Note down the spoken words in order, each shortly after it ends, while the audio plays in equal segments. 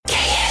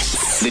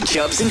The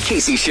Chubbs and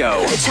Casey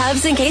Show. The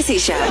Chubbs and Casey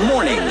Show.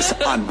 Mornings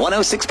on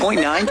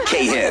 106.9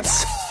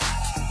 K-Hits.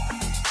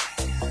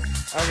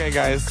 Okay,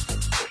 guys.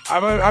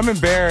 I'm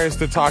embarrassed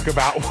to talk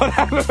about what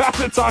I'm about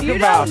to talk You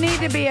about. don't need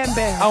to be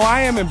embarrassed. Oh,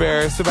 I am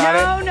embarrassed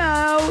about it.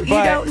 No, you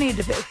But- don't need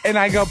to be. And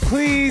I go,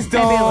 please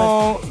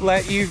don't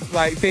let you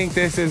think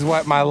this is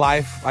what my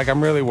life,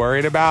 I'm really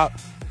worried about.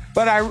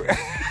 But I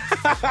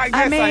guess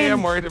I mean,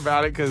 am worried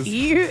about it because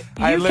You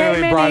I came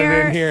literally in brought here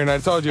it in here and I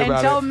told you and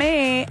about told it.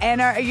 me, and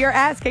you're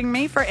asking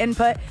me for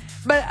input.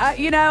 But, I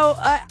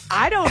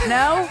don't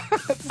know.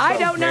 I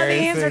don't know the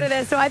answer to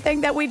this, so I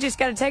think that we just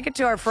got to take it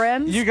to our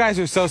friends. You guys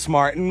are so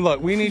smart. And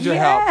look, we need your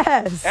help.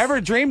 Yes. Ever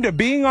dreamed of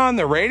being on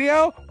the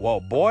radio?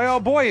 Well, boy,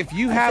 oh boy, if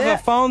you have a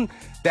it. phone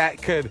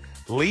that could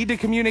lead to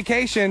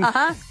communication,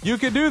 you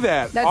could do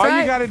that. That's All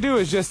right. you got to do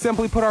is just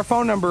simply put our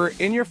phone number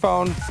in your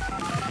phone.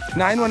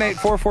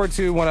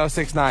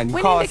 918-442-1069. You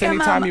We call need us to come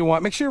anytime on. you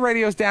want. Make sure your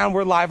radio's down.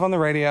 We're live on the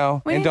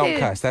radio. We And need don't to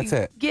cuss. That's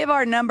it. Give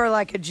our number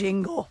like a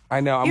jingle. I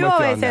know. I'm you with you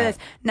always on say that.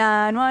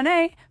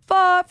 this.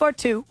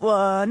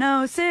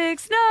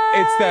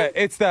 918-442-1069.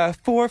 It's the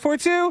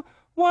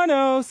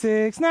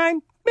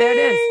 442-1069. There it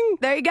is. Bing!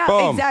 There you go.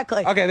 Boom.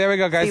 Exactly. Okay, there we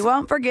go, guys. You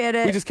won't forget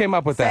it. We just came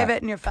up with that. Save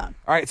it in your phone.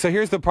 All right, so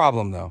here's the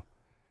problem, though.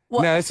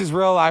 What? No, this is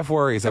real life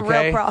worries, It's a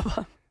okay? real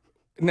problem.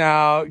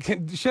 Now,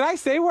 should I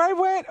say where I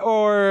went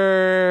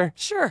or?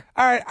 Sure.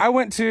 All right, I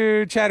went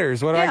to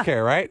Cheddar's. What do I Yeah.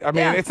 care, right? I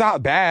mean, Yeah. it's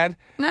not bad.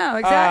 No,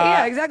 exactly. Uh,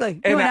 Yeah, exactly.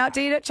 You and went I- out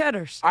to eat at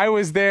Cheddar's. I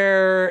was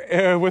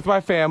there with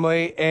my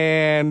family,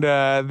 and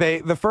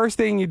the first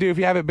thing you do if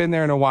you haven't been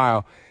there in a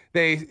while,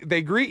 they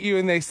greet you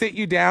and they sit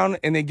you down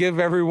and they give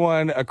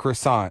everyone a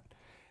croissant.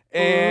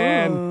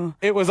 And Ooh.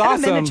 it was I haven't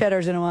awesome. been to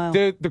Cheddar's in a while.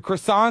 The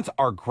croissants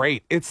are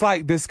great. It's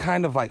like this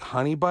kind of like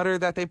honey butter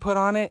that they put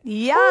on it.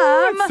 Yum.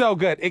 Ooh, it's so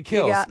good. It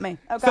kills. got me.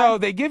 Okay. So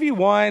they give you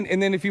one, and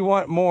then if you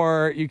want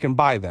more, you can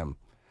buy them.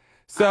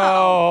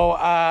 So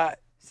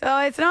So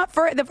it's not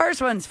free. The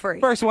first one's free.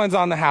 first one's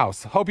on the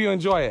house. Hope you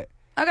enjoy it.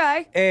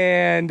 Okay.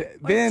 And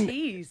then,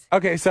 tease.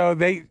 okay, so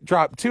they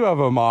dropped two of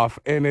them off,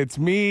 and it's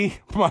me,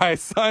 my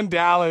son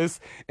Dallas,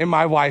 and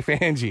my wife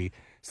Angie.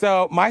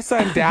 So my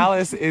son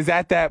Dallas is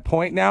at that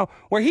point now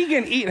where he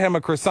can eat him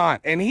a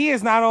croissant, and he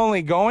is not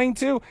only going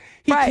to,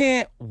 he Right.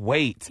 can't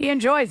wait. He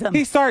enjoys them.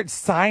 He starts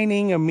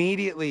signing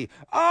immediately.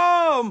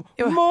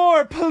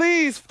 More,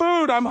 please,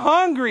 food. I'm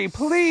hungry.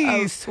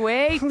 Please. Oh,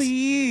 sweet.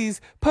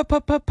 Please.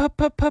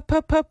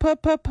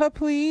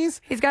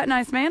 Please. He's got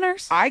nice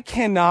manners. I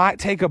cannot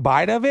take a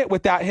bite of it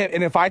without him.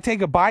 And if I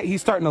take a bite,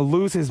 he's starting to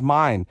lose his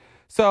mind.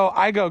 So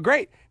I go,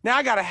 great. Now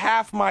I got to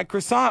half my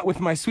croissant with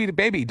my sweet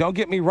baby. Don't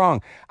get me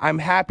wrong. I'm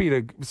happy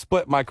to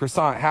split my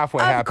croissant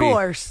halfway Of happy.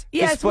 course. to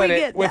Yes, split we it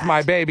get with that.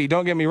 my baby.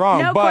 Don't get me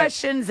wrong. No but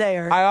questions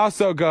there. I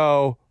also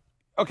go,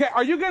 okay,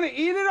 are you going to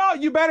eat it all?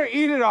 You better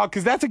eat it all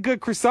because that's a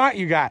good croissant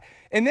you got.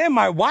 And then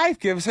my wife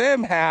gives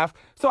him half.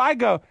 So I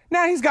go,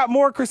 now he's got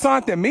more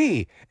croissant than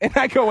me. And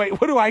I go,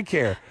 wait, what do I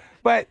care?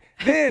 But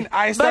then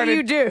I started.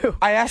 you do.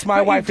 I asked my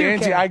But you wife, do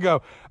Angie, care. I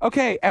go,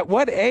 okay, at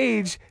what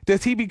age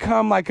does he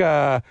become like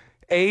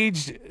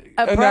aged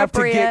enough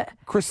to Appropriate. get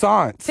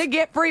croissants? To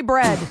get free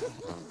bread.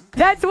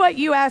 That's what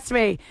you asked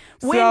me.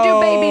 When So,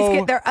 do babies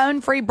get their own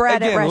free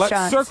bread Again, at let's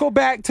restaurants? circle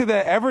back to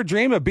the ever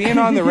dream of being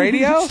on the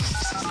radio.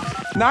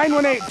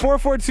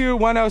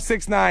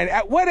 918-442-1069.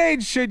 At what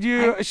age should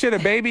a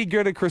baby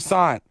get a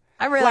croissant?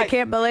 I really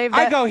can't believe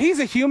that. I go, he's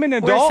a human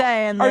adult.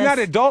 saying or this. not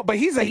adult, but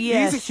he's a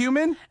Yes.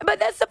 human. But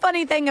that's the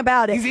funny thing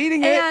about it. He's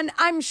eating it. And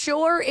I'm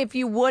sure if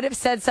you would have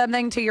said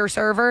something to your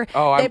server,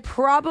 Oh, they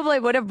probably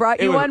would have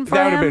brought you one for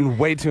that would have him. been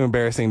way too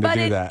embarrassing to But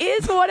do it that.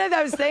 is one of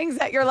those things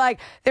that you're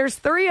like, there's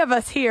three of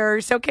us here,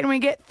 so can we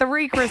get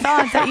 3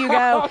 croissants? That you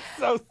go,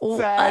 So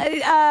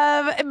sad.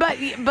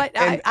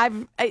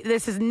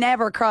 this has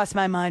never crossed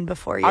my mind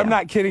before. You. I'm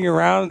not kidding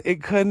around.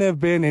 It couldn't have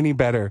been any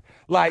better.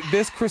 Like,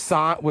 this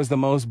croissant was the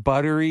most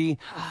buttery,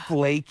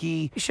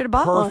 flaky, You should have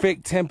bought one.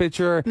 perfect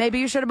temperature. Maybe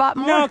you should have bought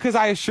more. No, because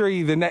I assure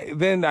you,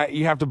 then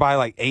you have to buy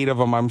like 8 of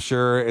them, I'm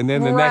sure. And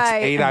then the next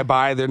Right. 8 I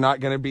buy, they're not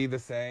going to be the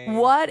same.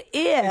 What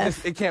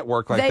if It can't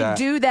work like they that.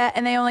 do that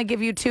and they only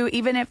give you 2,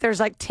 even if there's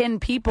like 10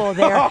 people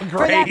there Oh,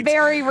 for that great.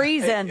 very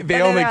reason? They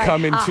That only they're like,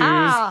 come in twos.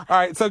 "Aha, All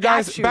right, so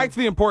guys, got you." back to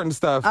the important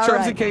stuff. All Chubbs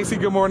right. and Casey,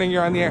 good morning.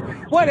 You're on the air.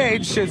 What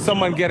age should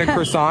someone get a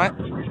croissant?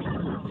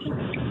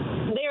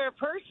 They're a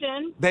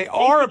person. They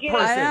are a should get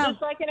person. it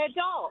just like an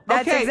adult.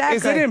 That's Okay, exactly.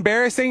 is it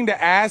embarrassing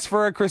to ask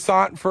for a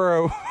croissant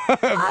for a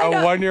I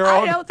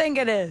 1-year-old? don't think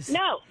it is.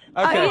 No.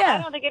 Okay. yeah.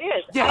 I don't think it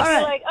is. Yeah. I All feel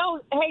right. like, oh,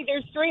 hey,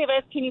 there's 3 of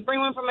us. Can you bring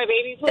one for my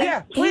baby, please?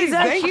 Yeah, please, He's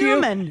a thank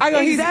human. you. I go,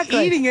 Exactly.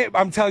 he's eating it.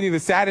 I'm telling you, the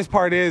saddest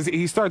part is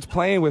he starts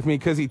playing with me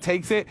because he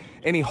takes it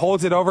and he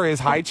holds it over his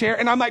high chair.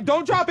 And I'm like,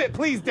 don't drop it,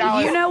 please,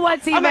 Dallas. You know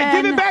what's I'm like, give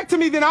even- it back to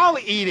me, then I'll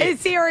eat it.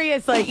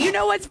 Seriously. You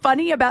know what's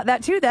funny about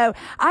that, too, though?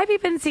 I've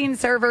even seen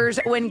servers,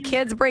 when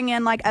kids bring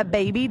in, like, a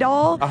baby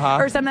doll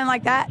or something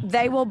like that,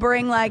 they will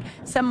bring, like,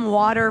 some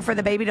water for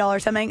the baby doll or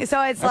something. So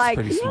it's like,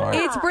 pretty smart.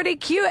 it's pretty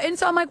cute. And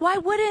so I'm like, why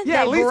wouldn't Yeah,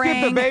 they at least give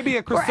bring... the baby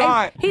a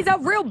croissant. He's a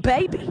real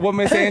baby. Well,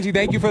 Miss Angie,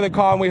 thank you for the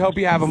call, and we hope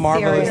you have a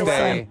marvelous Seriously.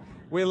 day.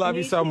 We love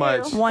you Me so too.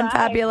 much. One Bye.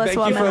 fabulous Thank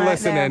woman you for right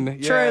listening. there.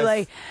 Yes. Truly.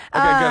 Okay,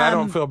 good. I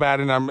don't feel bad,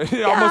 and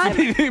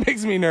it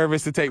makes me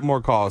nervous to take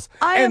more calls.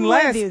 I am with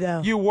Unless you,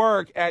 though. you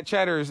work at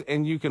Cheddar's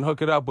and you can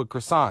hook it up with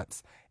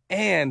croissants.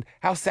 And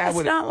how sad That's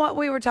would it? not what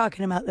we were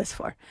talking about this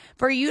for.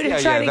 For you to Yeah,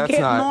 try yeah, to that's get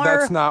not more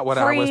that's not what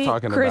I was free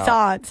talking croissants.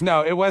 about.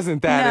 No, it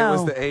wasn't that. It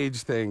was No. the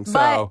age thing.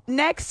 So, But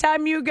next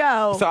time you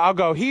go, so I'll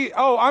go.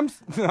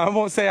 I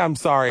won't say I'm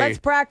sorry. let's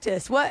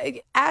practice. What?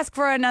 Ask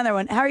for another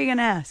one. How are you going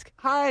to ask?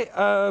 Hi,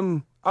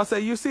 I'll say,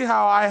 you see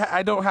how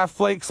I don't have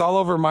flakes all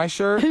over my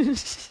shirt,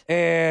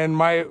 and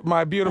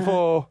my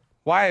beautiful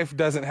wife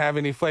doesn't have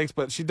any flakes,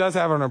 but she does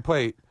have on her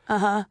plate.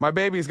 My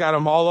baby's got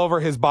them all over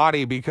his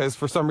body because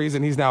for some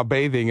reason he's now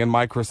bathing in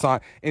my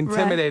croissant,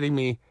 intimidating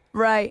me.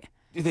 Right.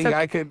 Do you think So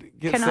I could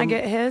get Can I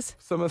get his?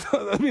 some of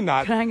let me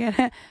not. Can I get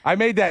it? I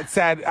made that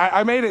sad.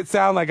 I made it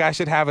sound like I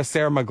should have a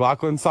Sarah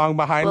McLachlan song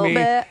behind Little me,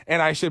 bit.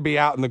 and I should be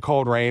out in the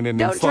cold rain and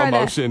in Don't slow try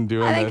motion to.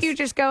 doing I think this. you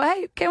just go,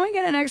 hey, can we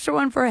get an extra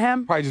one for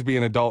him? Probably just be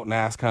an adult and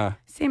ask, huh?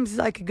 Seems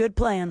like a good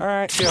plan. All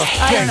right, deal.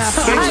 I don't know.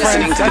 Thanks,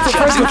 Listening friends. to That's the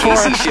a friend Judge and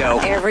before. Casey Show.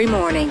 Every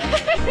morning.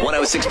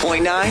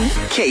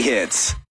 106.9 K Hits.